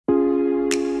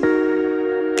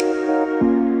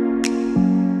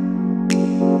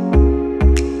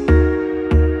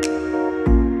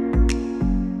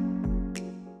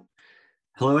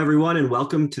everyone, and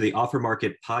welcome to the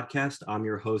OfferMarket podcast. I'm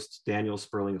your host, Daniel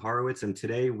Sperling Horowitz, and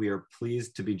today we are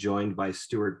pleased to be joined by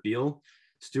Stewart Beal.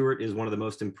 Stewart is one of the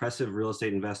most impressive real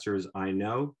estate investors I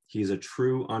know. He's a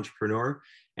true entrepreneur,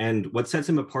 and what sets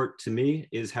him apart to me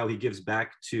is how he gives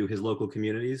back to his local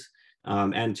communities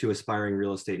and to aspiring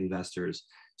real estate investors.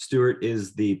 Stewart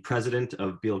is the president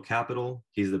of Beal Capital.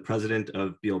 He's the president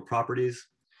of Beal Properties.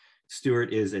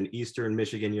 Stewart is an Eastern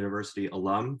Michigan University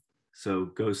alum. So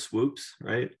go swoops,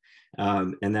 right?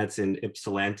 And that's in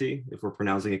Ypsilanti, if we're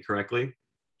pronouncing it correctly.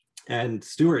 And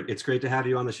Stewart, it's great to have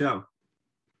you on the show.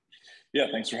 Yeah,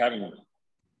 thanks for having me.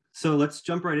 So let's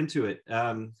jump right into it.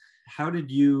 How did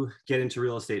you get into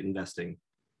real estate investing?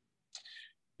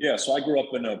 Yeah, so I grew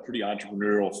up in a pretty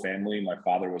entrepreneurial family. My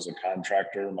father was a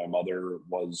contractor. My mother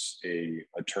was an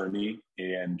attorney.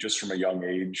 And just from a young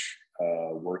age,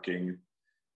 working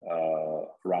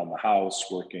around the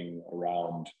house, working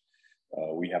around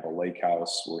we have a lake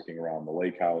house, working around the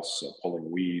lake house,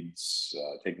 pulling weeds,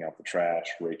 taking out the trash,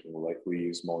 raking the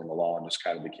leaves, mowing the lawn, just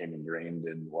kind of became ingrained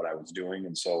in what I was doing.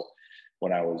 And so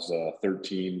when I was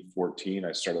 13, 14,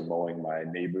 I started mowing my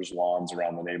neighbors' lawns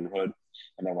around the neighborhood.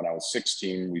 And then when I was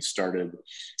 16, we started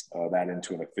that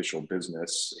into an official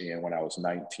business. And when I was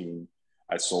 19,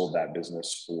 I sold that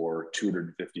business for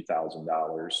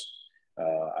 $250,000.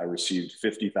 I received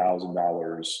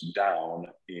 $50,000 down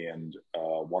and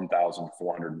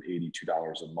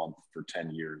 $1,482 a month for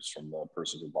 10 years from the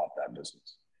person who bought that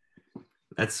business.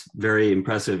 That's very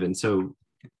impressive. And so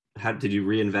how did you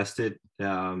reinvest it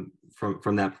from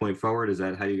that point forward? Is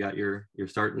that how you got your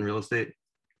start in real estate?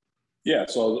 Yeah,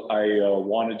 so I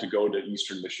wanted to go to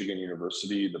Eastern Michigan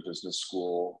University. The business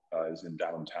school is in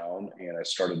downtown, and I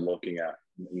started looking at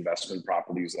investment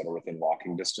properties that are within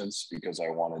walking distance because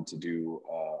I wanted to do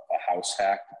a house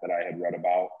hack that I had read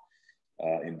about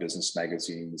in business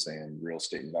magazines and real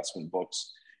estate investment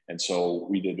books. And so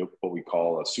we did what we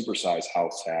call a supersize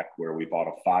house hack, where we bought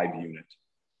a 5-unit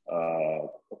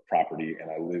property,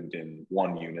 and I lived in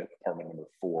 1 unit, apartment number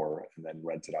 4, and then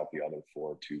rented out the other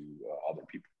 4 to other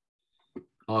people.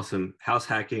 Awesome. House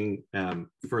hacking,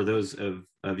 for those of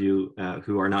you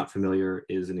who are not familiar,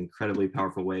 is an incredibly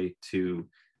powerful way to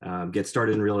get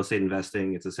started in real estate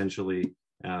investing. It's essentially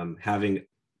having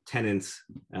tenants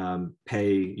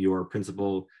pay your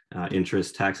principal,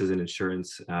 interest, taxes, and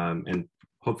insurance, and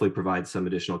hopefully provide some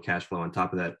additional cash flow on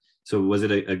top of that. So was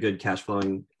it a good cash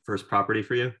flowing first property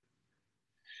for you?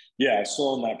 Yeah, I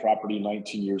sold that property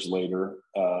 19 years later.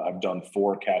 I've done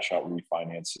 4 cash out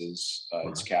refinances.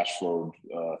 It's cash flowed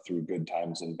through good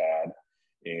times and bad.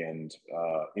 And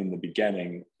in the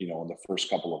beginning, in the first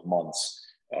couple of months,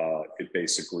 it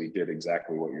basically did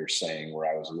exactly what you're saying, where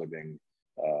I was living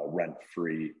rent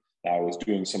free. I was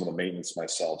doing some of the maintenance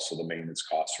myself, so the maintenance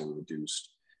costs were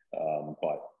reduced.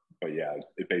 But yeah,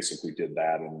 it basically did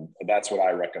that. And that's what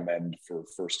I recommend for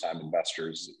first time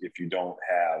investors. If you're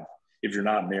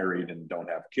not married and don't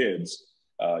have kids,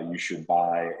 you should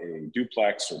buy a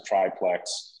duplex or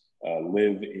triplex,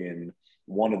 live in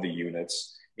one of the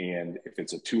units. And if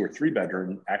it's a 2 or 3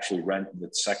 bedroom, actually rent the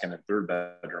 2nd and 3rd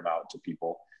bedroom out to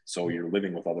people. So you're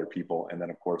living with other people. And then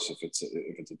of course, if it's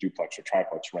a duplex or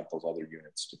triplex, rent those other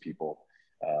units to people.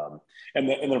 And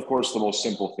then of course, the most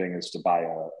simple thing is to buy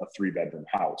a 3-bedroom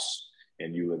house,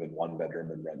 and you live in 1 bedroom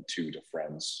and rent 2 to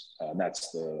friends. And that's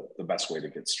the best way to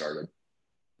get started.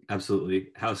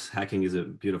 Absolutely. House hacking is a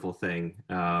beautiful thing.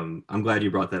 I'm glad you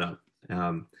brought that up.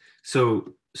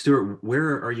 So Stewart,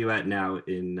 where are you at now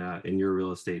in your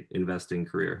real estate investing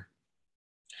career?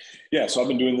 Yeah, so I've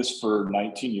been doing this for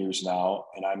 19 years now,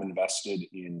 and I'm invested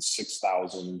in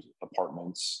 6,000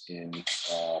 apartments in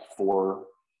 5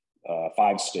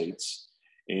 states.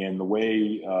 And the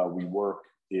way we work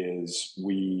is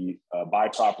we buy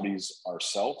properties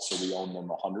ourselves, so we own them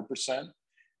 100%.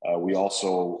 We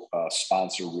also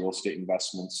sponsor real estate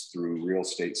investments through real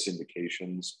estate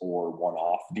syndications or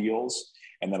one-off deals.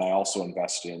 And then I also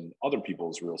invest in other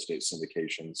people's real estate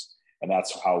syndications. And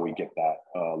that's how we get that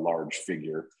large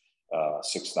figure,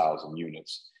 6,000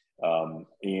 units.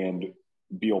 And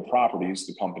Beal Properties,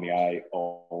 the company I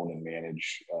own and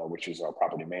manage, which is our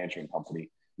property management company,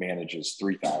 manages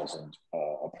 3,000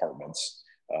 apartments.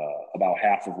 About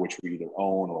half of which we either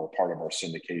own or are part of our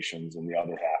syndications, and the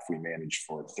other half we manage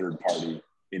for third-party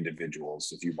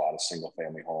individuals. If you bought a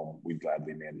single-family home, we'd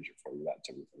gladly manage it for you, that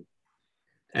type of thing.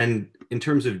 And in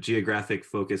terms of geographic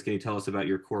focus, can you tell us about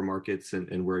your core markets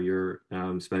and where you're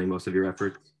spending most of your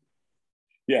efforts?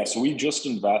 Yeah, so we just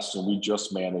invest and we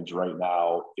just manage right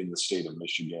now in the state of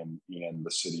Michigan and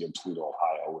the city of Toledo,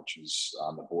 Ohio, which is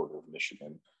on the border of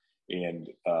Michigan. And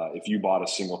if you bought a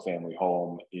single family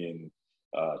home in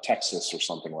Texas or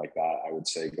something like that, I would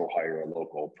say go hire a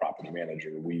local property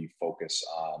manager. We focus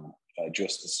on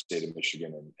just the state of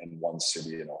Michigan and one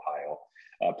city in Ohio.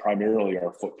 Primarily,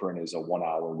 our footprint is a 1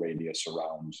 hour radius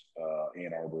around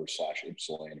Ann Arbor /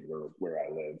 Ypsilanti, where I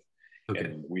live. Okay.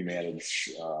 And we manage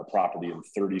property in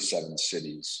 37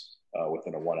 cities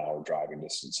within a 1 hour driving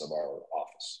distance of our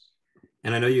office.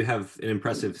 And I know you have an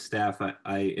impressive staff.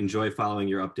 I enjoy following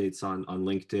your updates on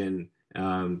LinkedIn.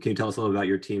 Can you tell us a little about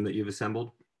your team that you've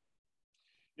assembled?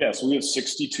 Yeah, so we have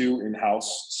 62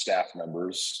 in-house staff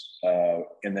members,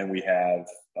 and then we have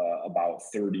about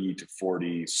 30 to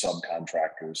 40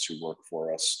 subcontractors who work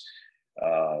for us.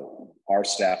 Our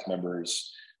staff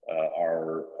members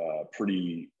are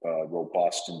pretty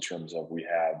robust in terms of we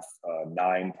have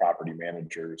 9 property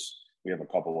managers. We have a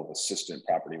couple of assistant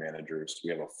property managers.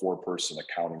 We have a 4-person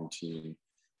accounting team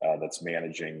that's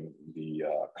managing the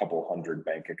couple hundred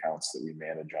bank accounts that we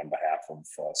manage on behalf of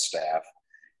staff.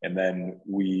 And then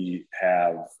we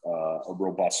have a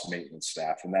robust maintenance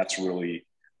staff, and that's really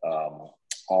one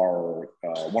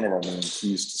of our main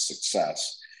keys to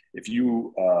success. If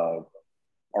you are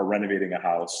renovating a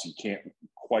house, you can't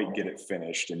quite get it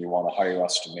finished, and you want to hire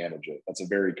us to manage it. That's a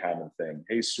very common thing.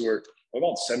 Hey, Stewart, I'm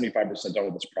about 75% done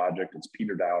with this project. It's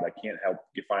petered out. I can't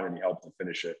find any help to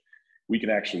finish it. We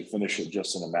can actually finish it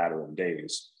just in a matter of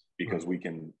days because we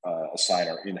can assign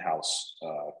our in-house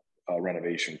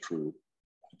renovation crew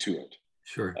to it.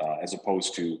 Sure. As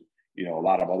opposed to, a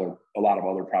lot of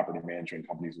other property management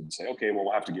companies would say, okay, well,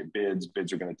 we'll have to get bids.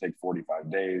 Bids are going to take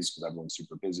 45 days because everyone's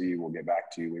super busy. We'll get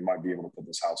back to you. We might be able to put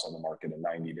this house on the market in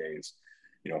 90 days.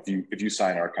 If you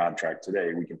sign our contract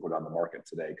today, we can put it on the market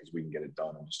today because we can get it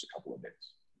done in just a couple of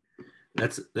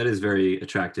days. That is very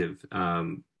attractive.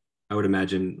 I would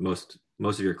imagine most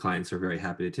of your clients are very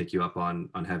happy to take you up on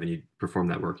having you perform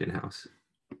that work in-house.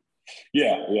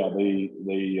 Yeah, they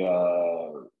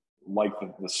like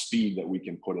the speed that we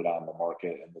can put it on the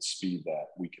market and the speed that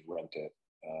we can rent it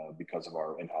because of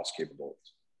our in-house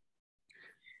capabilities.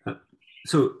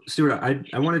 So, Stewart,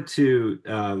 I wanted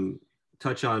to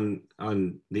touch on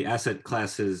the asset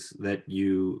classes that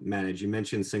you manage. You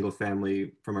mentioned single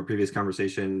family from our previous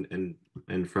conversation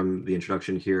and from the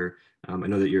introduction here. I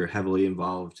know that you're heavily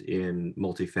involved in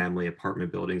multifamily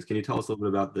apartment buildings. Can you tell us a little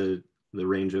bit about the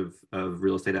range of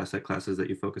real estate asset classes that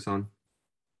you focus on?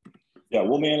 Yeah,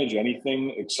 we'll manage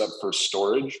anything except for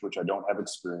storage, which I don't have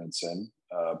experience in.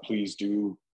 Please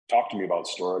do talk to me about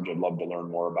storage. I'd love to learn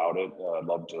more about it. I'd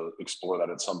love to explore that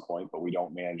at some point, but we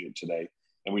don't manage it today.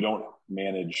 And we don't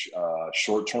manage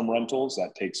short-term rentals.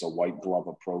 That takes a white glove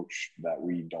approach that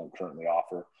we don't currently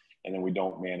offer. And then we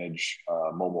don't manage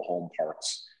mobile home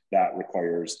parks. That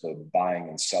requires the buying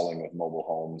and selling of mobile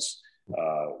homes.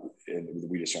 And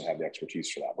we just don't have the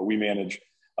expertise for that. But we manage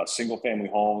single family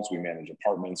homes, we manage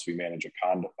apartments, we manage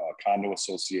condo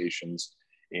associations,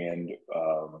 and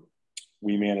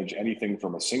we manage anything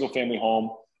from a single family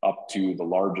home up to the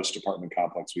largest apartment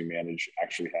complex we manage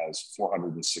actually has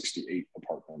 468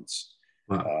 apartments.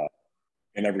 Wow.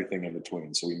 And everything in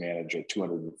between. So we manage a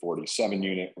 247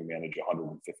 unit, we manage a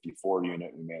 154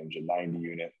 unit, we manage a 90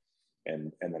 unit,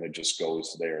 and then it just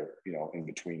goes there, in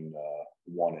between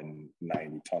 1 and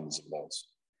 90 tons of those.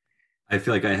 I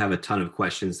feel like I have a ton of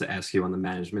questions to ask you on the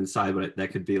management side, but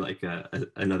that could be like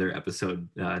another episode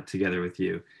together with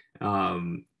you.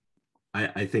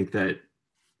 I think that,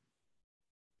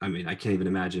 I can't even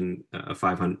imagine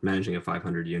managing a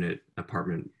 500 unit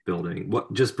apartment building.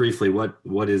 Just briefly,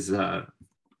 what is that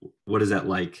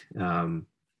like? In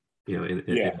a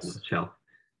nutshell.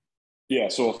 Yeah,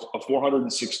 so a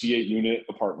 468 unit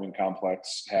apartment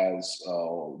complex has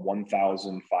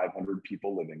 1,500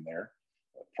 people living there,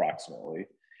 approximately.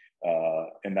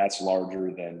 And that's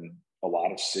larger than a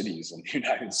lot of cities in the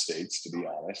United States, to be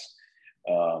honest.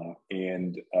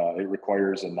 And it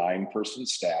requires a 9-person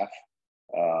staff,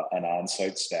 an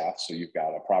on-site staff. So you've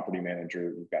got a property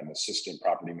manager, you've got an assistant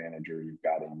property manager, you've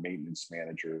got a maintenance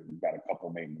manager, you've got a couple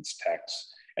of maintenance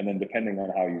techs. And then depending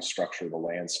on how you structure the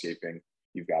landscaping,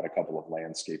 you've got a couple of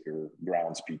landscaper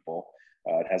grounds people.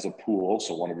 It has a pool,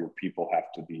 so one of your people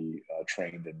have to be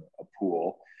trained in a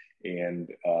pool. And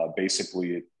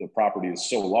basically, the property is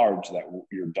so large that when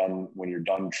you're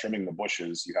done trimming the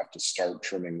bushes, you have to start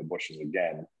trimming the bushes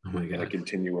again in a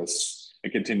continuous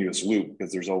loop,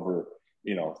 because there's over,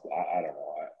 I don't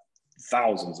know,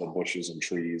 thousands of bushes and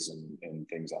trees and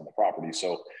things on the property.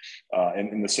 So,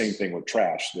 and the same thing with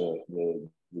trash.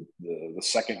 The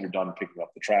second you're done picking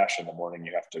up the trash in the morning,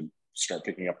 you have to start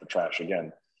picking up the trash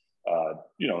again,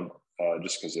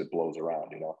 just because it blows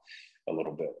around, a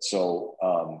little bit. So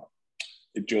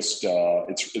it just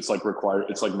it's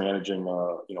like managing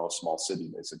a small city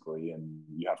basically, and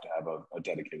you have to have a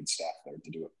dedicated staff there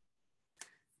to do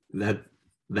it.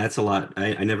 That's a lot.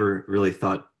 I never really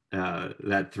thought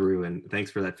that through, and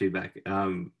thanks for that feedback.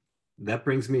 That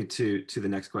brings me to the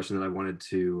next question that I wanted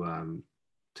to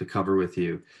cover with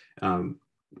you. Can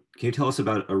you tell us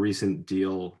about a recent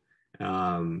deal,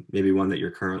 maybe one that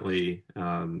you're currently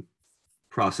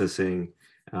processing,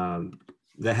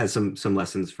 that has some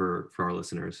lessons for our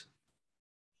listeners?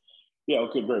 Yeah,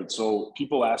 okay, great. So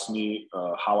people ask me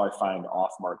how I find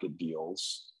off-market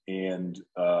deals, and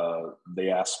they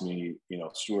ask me,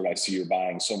 Stewart, I see you're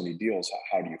buying so many deals.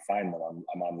 How do you find them?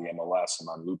 I'm on the MLS, I'm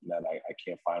on LoopNet. I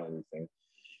can't find anything.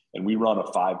 And we run a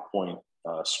 5-point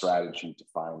strategy to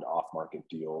find off-market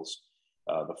deals.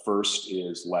 The first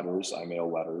is letters. I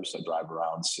mail letters. I drive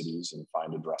around cities and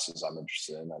find addresses I'm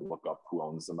interested in. I look up who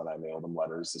owns them and I mail them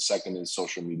letters. The second is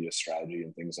social media strategy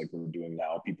and things like we're doing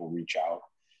now. People reach out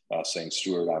saying,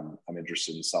 Stewart, I'm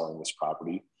interested in selling this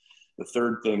property. The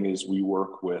third thing is we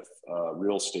work with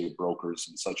real estate brokers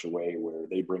in such a way where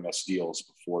they bring us deals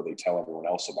before they tell everyone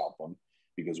else about them,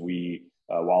 because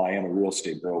while I am a real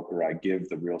estate broker, I give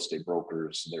the real estate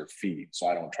brokers their fee. So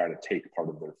I don't try to take part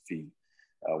of their fee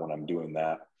when I'm doing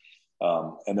that.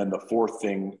 And then the fourth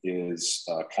thing is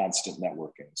constant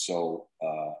networking. So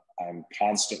I'm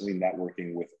constantly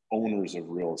networking with owners of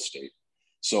real estate.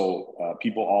 So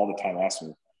people all the time ask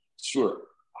me, Stewart,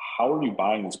 how are you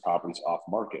buying these properties off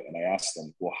market? And I ask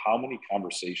them, well, how many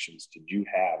conversations did you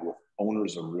have with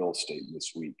owners of real estate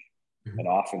this week? Mm-hmm. And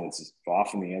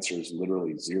often the answer is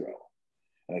literally zero.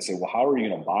 And I say, well, how are you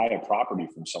going to buy a property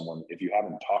from someone if you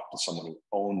haven't talked to someone who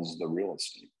owns the real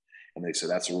estate? And they say,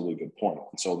 that's a really good point.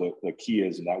 And so the key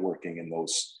is networking in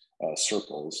those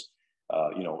circles,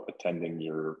 attending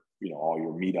all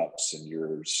your meetups and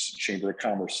your Chamber of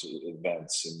Commerce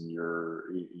events and your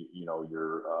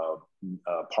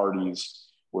parties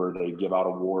where they give out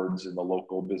awards in the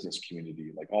local business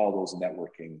community, like all those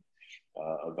networking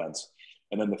events.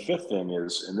 And then the fifth thing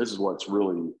is, and this is what's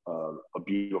really a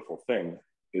beautiful thing,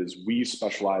 is we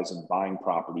specialize in buying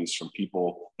properties from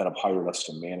people that have hired us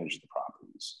to manage the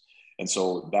properties. And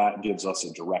so that gives us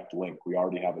a direct link. We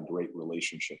already have a great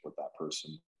relationship with that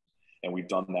person. And we've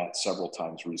done that several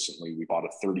times recently. We bought a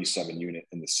 37 unit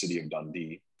in the city of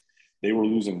Dundee. They were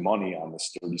losing money on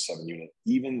this 37 unit,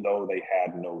 even though they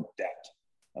had no debt.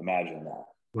 Imagine that.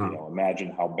 Wow.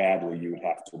 Imagine how badly you would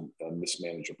have to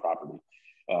mismanage a property.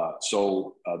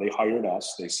 So they hired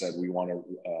us. They said, we want to,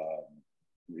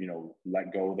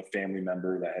 let go of the family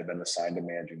member that had been assigned to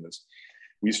managing this.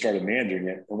 We started managing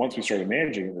it. And once we started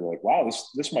managing it, we were like, wow,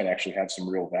 this might actually have some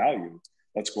real value.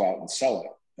 Let's go out and sell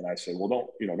it. And I said, well,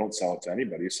 don't sell it to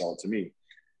anybody, sell it to me.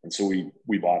 And so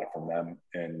we bought it from them.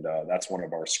 And that's one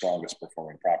of our strongest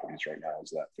performing properties right now,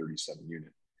 is that 37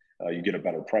 unit. You get a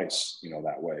better price,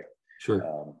 that way.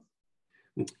 Sure.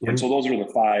 And so those are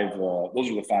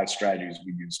the five strategies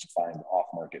we use to find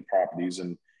off-market properties.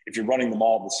 And if you're running them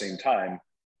all at the same time,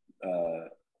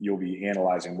 you'll be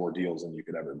analyzing more deals than you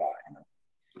could ever buy.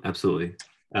 Absolutely.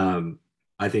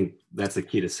 I think that's the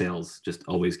key to sales. Just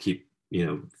always keep,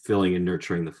 filling and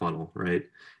nurturing the funnel, right?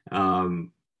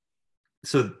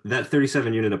 So that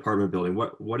 37 unit apartment building,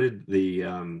 what did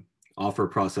the offer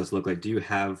process look like? Do you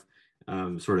have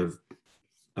sort of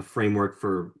a framework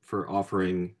for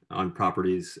offering on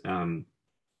properties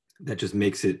that just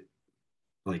makes it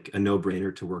like a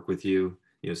no-brainer to work with you?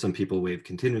 Some people waive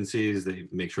contingencies, they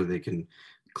make sure they can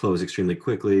close extremely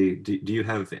quickly. Do you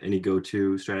have any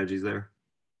go-to strategies there?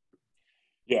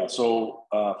 Yeah, so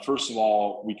first of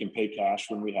all, we can pay cash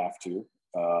when we have to.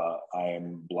 I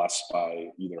am blessed by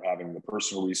either having the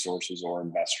personal resources or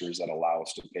investors that allow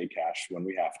us to pay cash when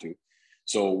we have to.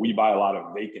 So we buy a lot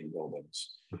of vacant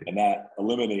buildings, and that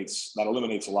eliminates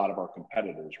a lot of our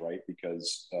competitors, right?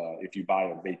 Because if you buy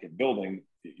a vacant building,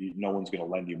 no one's going to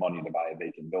lend you money to buy a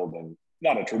vacant building,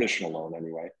 not a traditional loan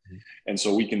anyway. And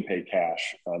so we can pay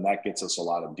cash, and that gets us a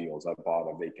lot of deals. I bought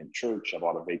a vacant church. I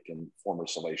bought a vacant former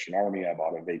Salvation Army. I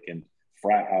bought a vacant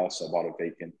frat house. I bought a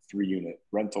vacant 3-unit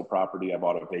rental property. I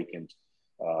bought a vacant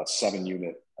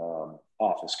 7-unit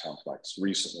office complex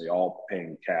recently, all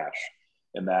paying cash.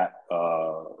 And that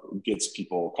gets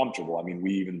people comfortable. I mean,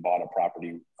 we even bought a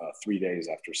property 3 days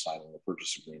after signing the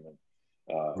purchase agreement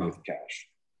with cash.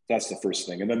 That's the first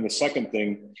thing. And then the second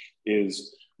thing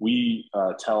is we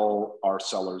tell our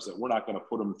sellers that we're not going to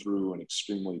put them through an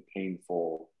extremely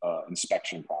painful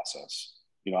inspection process.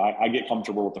 I get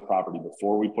comfortable with the property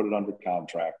before we put it under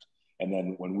contract. And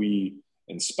then when we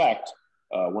inspect,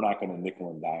 we're not going to nickel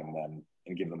and dime them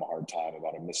and give them a hard time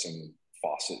about a missing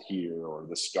faucet here or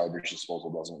this garbage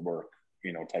disposal doesn't work.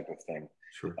 type of thing.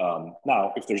 Sure.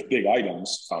 Now, if there's big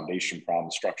items, foundation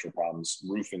problems, structural problems,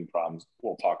 roofing problems,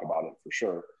 we'll talk about it for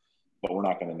sure, but we're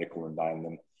not going to nickel and dime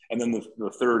them. And then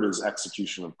the third is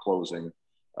execution of closing.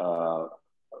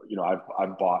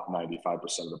 I've bought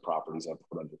 95% of the properties I've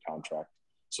put under contract.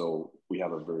 So we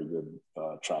have a very good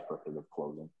track record of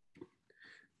closing.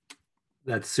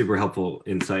 That's super helpful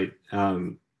insight.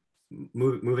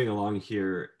 Moving along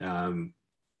here,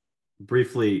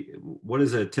 briefly, what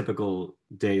does a typical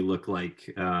day look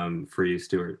like for you,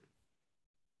 Stewart?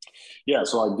 Yeah,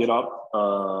 so I get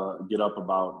up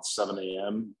about 7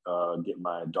 a.m., get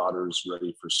my daughters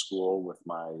ready for school with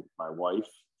my wife,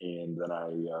 and then I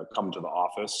come to the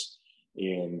office,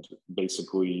 and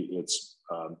basically it's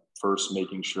first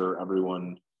making sure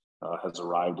everyone has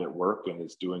arrived at work and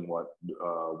is doing what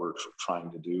we're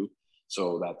trying to do.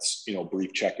 So that's,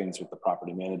 brief check-ins with the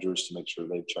property managers to make sure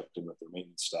they've checked in with their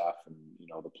maintenance staff and,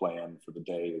 the plan for the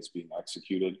day is being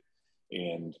executed.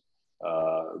 And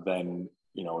then,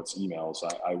 it's emails.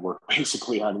 I work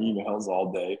basically on emails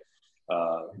all day.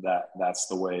 That's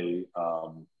the way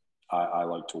I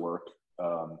like to work.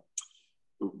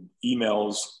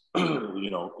 Emails,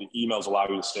 emails allow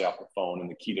you to stay off the phone,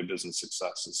 and the key to business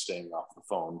success is staying off the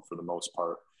phone for the most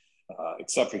part,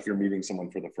 except if you're meeting someone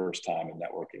for the first time and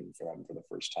networking for them for the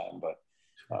first time. But,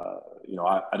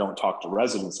 I don't talk to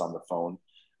residents on the phone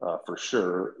for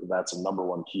sure. That's a number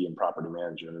one key in property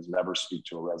management, is never speak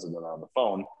to a resident on the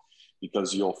phone,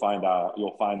 because you'll find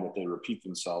that they repeat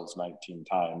themselves 19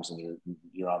 times, and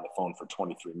you're on the phone for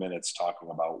 23 minutes talking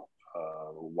about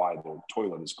why the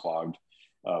toilet is clogged,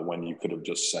 when you could have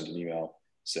just sent an email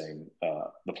saying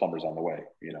the plumber's on the way,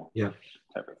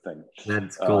 type of thing.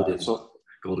 That's golden.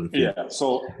 Golden.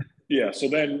 So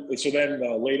then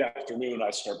late afternoon,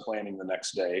 I start planning the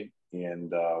next day,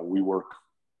 and we work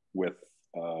with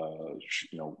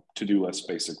to-do lists,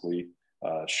 basically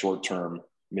short-term,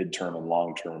 mid-term, and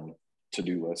long-term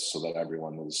to-do lists, so that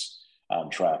everyone is on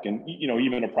track. And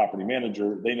even a property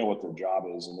manager, they know what their job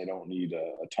is, and they don't need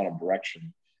a ton of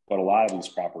direction. But a lot of these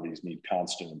properties need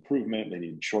constant improvement. They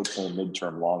need short-term,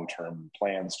 mid-term, long-term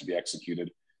plans to be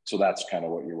executed. So that's kind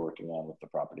of what you're working on with the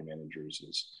property managers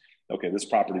is, okay, this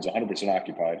property is 100%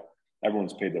 occupied.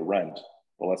 Everyone's paid their rent.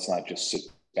 Well, let's not just sit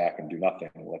back and do nothing.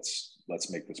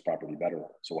 Let's make this property better.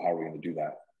 So how are we going to do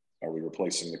that? Are we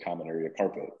replacing the common area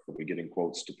carpet? Are we getting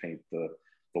quotes to paint the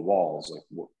walls?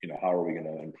 How are we going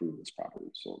to improve this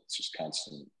property? So it's just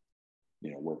constant,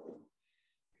 work.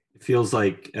 It feels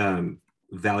like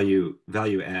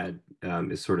value add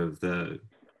is sort of the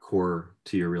core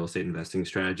to your real estate investing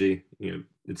strategy.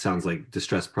 It sounds like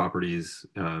distressed properties,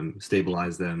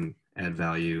 stabilize them, add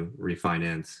value,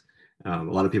 refinance. A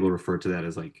lot of people refer to that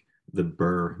as like the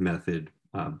BRRR method: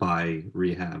 buy,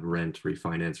 rehab, rent,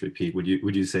 refinance, repeat. Would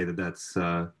you say that that's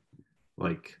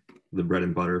like the bread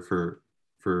and butter for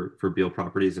Beal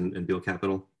Properties and Beal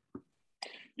Capital?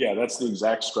 Yeah, that's the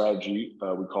exact strategy.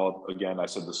 We call it, again, I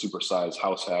said the supersized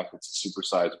house hack. It's a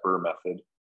supersized BRRR method.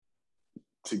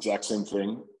 It's the exact same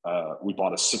thing. We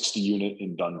bought a 60 unit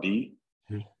in Dundee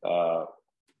a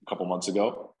couple months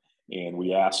ago, and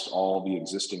we asked all the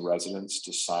existing residents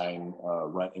to sign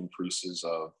rent increases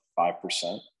of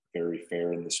 5%, very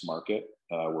fair in this market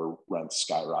where rent's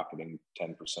skyrocketing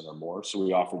 10% or more. So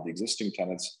we offered the existing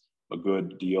tenants a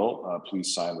good deal.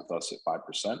 Please sign with us at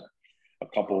 5%. A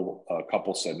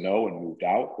couple said no and moved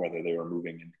out, whether they were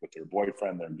moving in with their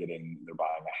boyfriend, they're buying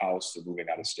a house, they're moving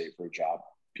out of state for a job.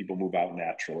 People move out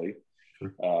naturally,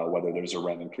 whether there's a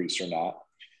rent increase or not.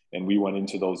 And we went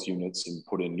into those units and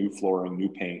put in new flooring, new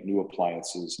paint, new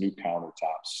appliances, new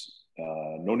countertops,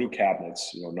 no new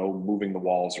cabinets, no moving the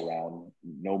walls around,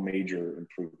 no major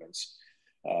improvements.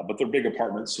 But they're big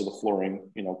apartments, so the flooring,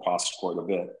 costs quite a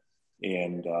bit.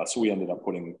 And so we ended up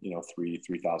putting,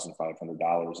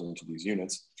 $3,500 into these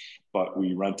units, but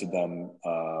we rented them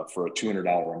for a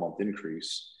 $200 a month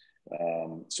increase.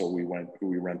 So we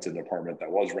rented an apartment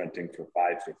that was renting for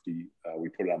 $550. We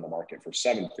put it on the market for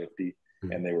 $750,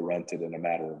 and they were rented in a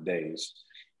matter of days.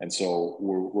 And so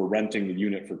we're renting the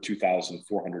unit for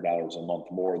 $2,400 a month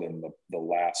more than the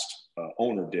last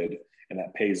owner did. And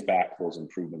that pays back those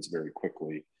improvements very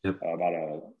quickly, about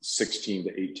a 16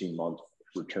 to 18 month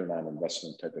return on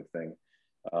investment type of thing.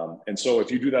 And so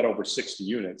if you do that over 60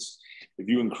 units, if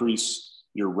you increase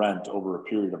your rent over a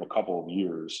period of a couple of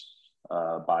years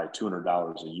by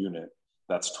 $200 a unit,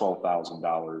 that's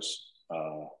 $12,000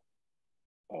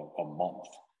 a month,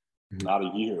 not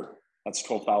a year. That's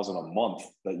 $12,000 a month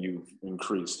that you've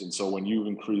increased. And so when you've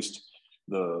increased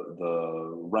the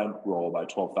rent roll by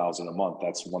 $12,000 a month,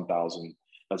 that's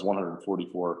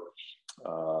 144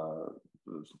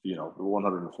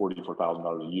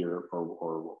 $144,000 a year,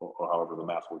 or however the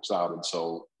math works out. And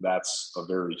so that's a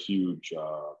very huge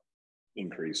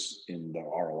increase in the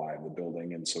ROI of the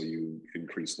building. And so you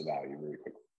increase the value very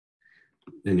quickly.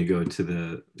 Then you go to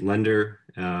the lender,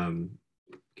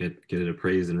 get it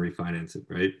appraised and refinance it,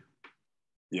 right?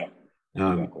 Yeah,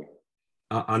 exactly.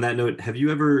 On that note, have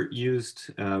you ever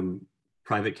used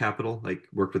private capital, like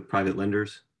worked with private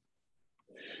lenders?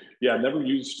 Yeah, I've never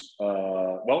used,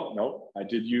 no, I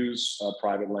did use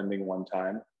private lending one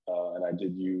time, and I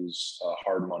did use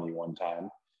hard money one time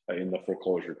in the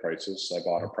foreclosure crisis. I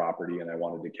bought a property and I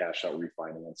wanted to cash out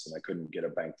refinance, and I couldn't get a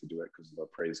bank to do it because the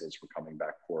appraisals were coming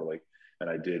back poorly. And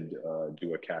I did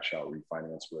do a cash out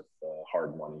refinance with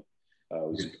hard money. It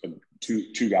was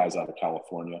two guys out of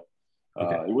California.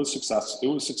 Okay. It was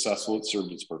successful. It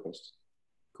served its purpose.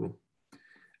 Cool.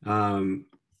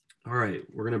 All right,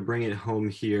 we're going to bring it home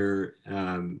here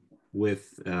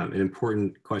with an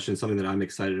important question, something that I'm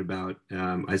excited about.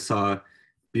 I saw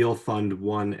Beal Fund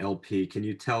 1 LP. Can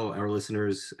you tell our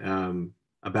listeners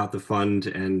about the fund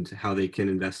and how they can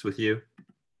invest with you?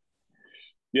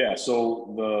 Yeah,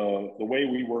 so the way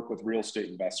we work with real estate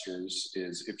investors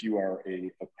is if you are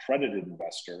a accredited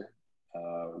investor,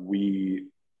 we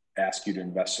ask you to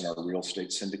invest in our real estate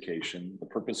syndication. The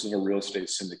purpose of a real estate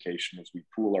syndication is we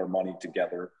pool our money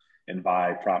together and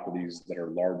buy properties that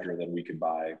are larger than we could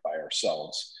buy by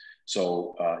ourselves.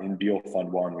 So in Beal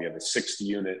Fund 1, we have a 60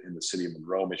 unit in the city of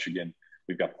Monroe, Michigan.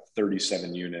 We've got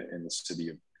 37 unit in the city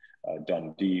of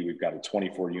Dundee. We've got a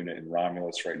 24 unit in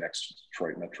Romulus right next to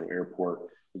Detroit Metro Airport.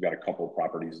 We've got a couple of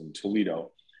properties in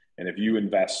Toledo. And if you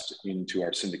invest into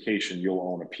our syndication, you'll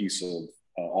own a piece of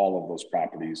all of those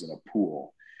properties in a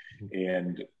pool.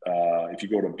 And if you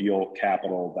go to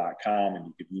bealcapital.com, and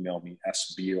you can email me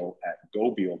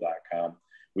sbeal@gobeal.com,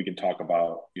 we can talk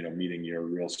about, meeting your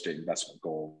real estate investment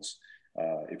goals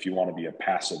if you want to be a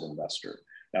passive investor.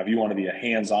 Now, if you want to be a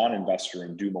hands-on investor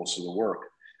and do most of the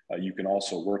work, you can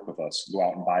also work with us. Go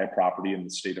out and buy a property in the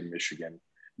state of Michigan,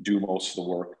 do most of the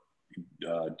work,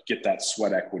 get that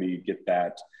sweat equity, get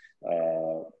that,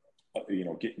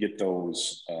 get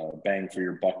those bang for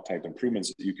your buck type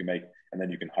improvements that you can make, and then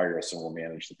you can hire us and we'll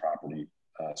manage the property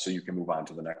so you can move on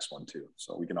to the next one too.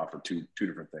 So we can offer two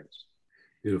different things.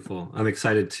 Beautiful. I'm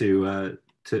excited to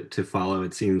follow.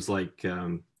 It seems like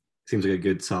a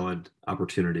good, solid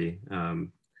opportunity.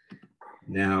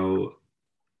 Now,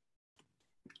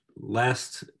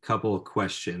 last couple of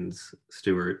questions,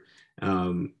 Stewart.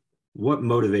 What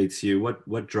motivates you?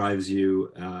 What drives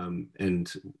you? And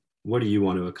what do you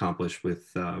want to accomplish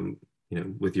with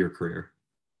with your career?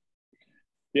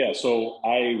 Yeah, so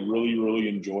I really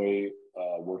enjoy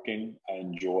working. I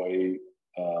enjoy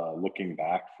looking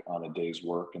back on a day's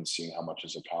work and seeing how much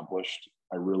is accomplished.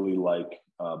 I really like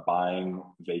buying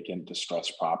vacant,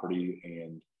 distressed property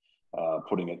and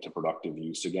putting it to productive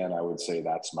use again. I would say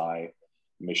that's my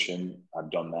mission. I've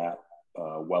done that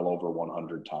well over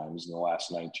 100 times in the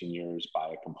last 19 years, buy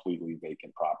a completely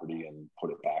vacant property and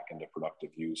put it back into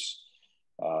productive use.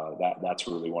 That's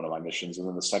really one of my missions. And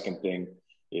then the second thing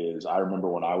is I remember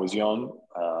when I was young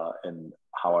and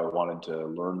how I wanted to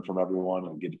learn from everyone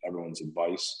and get everyone's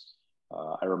advice.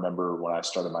 I remember when I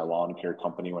started my lawn care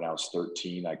company when I was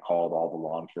 13, I called all the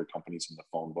lawn care companies in the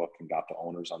phone book and got the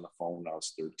owners on the phone when I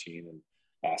was 13 and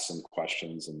asked them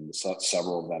questions, and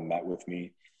several of them met with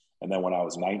me. And then when I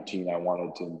was 19, I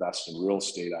wanted to invest in real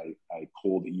estate. I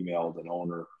cold emailed an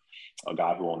owner, a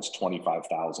guy who owns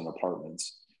 25,000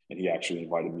 apartments, and he actually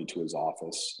invited me to his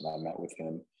office, and I met with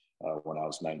him when I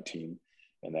was 19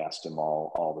 and asked him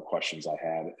all the questions I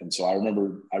had. And so I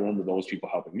remember those people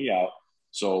helping me out.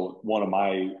 So one of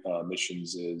my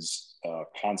missions is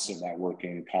constant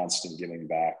networking, constant giving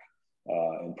back,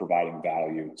 and providing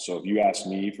value. So if you ask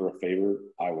me for a favor,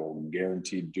 I will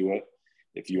guarantee do it.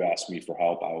 If you ask me for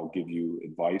help, I will give you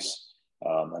advice.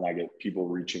 And I get people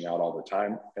reaching out all the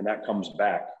time, and that comes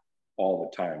back all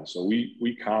the time. So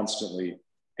we constantly,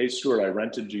 hey, Stewart, I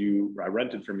rented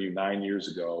from you 9 years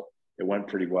ago. It went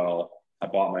pretty well. I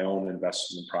bought my own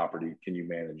investment property. Can you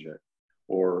manage it?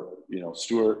 Or,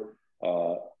 Stewart,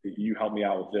 you help me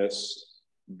out with this.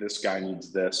 This guy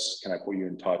needs this. Can I put you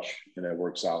in touch? And it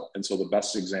works out. And so the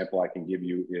best example I can give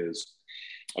you is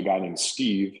a guy named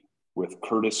Steve with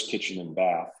Curtis Kitchen and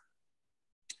Bath.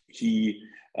 He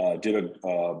did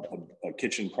a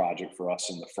kitchen project for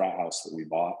us in the frat house that we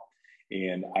bought.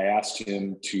 And I asked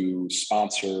him to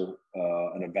sponsor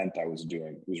an event I was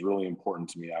doing. It was really important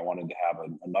to me. I wanted to have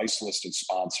a nice list of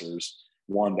sponsors,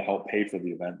 one, to help pay for the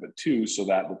event, but two, so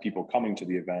that the people coming to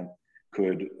the event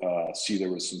could see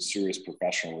there was some serious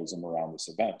professionalism around this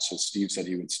event. So Steve said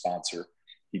he would sponsor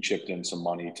he chipped in some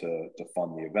money to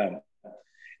fund the event.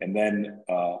 And then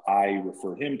I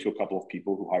referred him to a couple of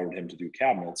people who hired him to do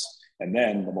cabinets. And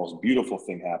then the most beautiful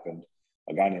thing happened.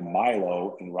 A guy named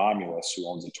Milo in Romulus, who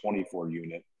owns a 24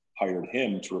 unit, hired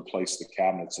him to replace the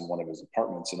cabinets in one of his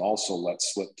apartments, and also let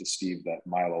slip to Steve that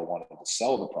Milo wanted to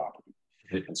sell the property.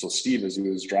 And so Steve, as he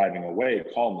was driving away,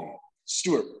 called me,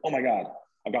 Stewart, oh my God,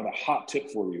 I've got a hot tip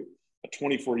for you. A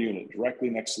 24 unit directly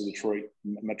next to the Detroit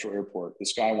Metro Airport.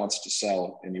 This guy wants to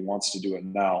sell and he wants to do it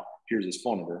now. Here's his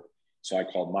phone number. So I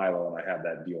called Milo and I had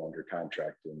that deal under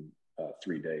contract in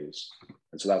 3 days.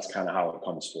 And so that's kind of how it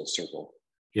comes full circle.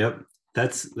 Yep.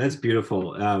 That's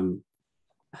beautiful.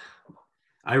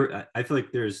 I feel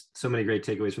like there's so many great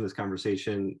takeaways from this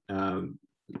conversation,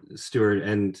 Stewart.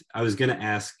 And I was going to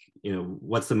ask,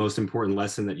 what's the most important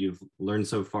lesson that you've learned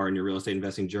so far in your real estate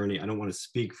investing journey? I don't want to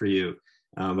speak for you,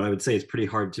 but I would say it's pretty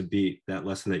hard to beat that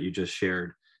lesson that you just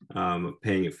shared,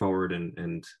 paying it forward,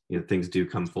 and things do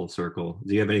come full circle.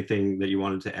 Do you have anything that you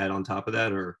wanted to add on top of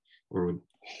that, or?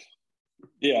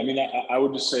 Yeah, I mean, I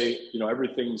would just say,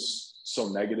 everything's so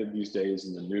negative these days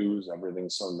in the news.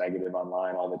 Everything's so negative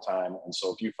online all the time. And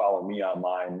so if you follow me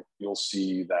online, you'll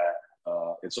see that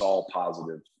it's all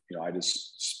positive. I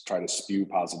just try to spew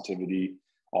positivity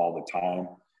all the time.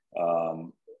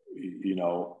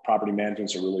 Property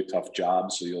management's a really tough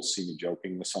job. So you'll see me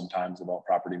joking sometimes about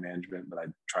property management, but I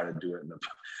try to do it in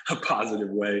a positive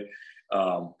way.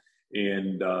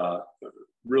 And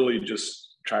really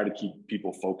just try to keep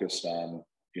people focused on,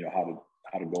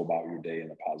 how to go about your day in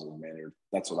a positive manner.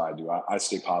 That's what I do. I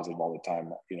stay positive all the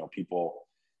time. People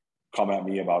come at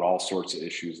me about all sorts of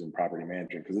issues in property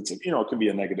management because it's it can be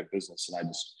a negative business, and I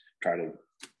just try to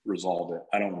resolve it.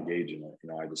 I don't engage in it.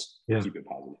 I just keep it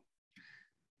positive.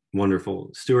 Wonderful.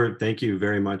 Stewart, thank you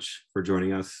very much for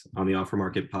joining us on the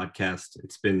OfferMarket podcast.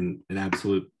 It's been an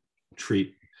absolute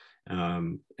treat.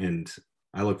 And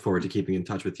I look forward to keeping in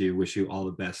touch with you. Wish you all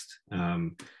the best,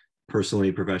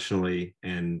 personally, professionally.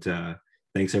 And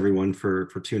thanks everyone for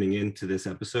tuning in to this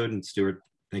episode. And Stewart,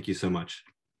 thank you so much.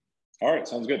 All right.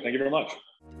 Sounds good. Thank you very much.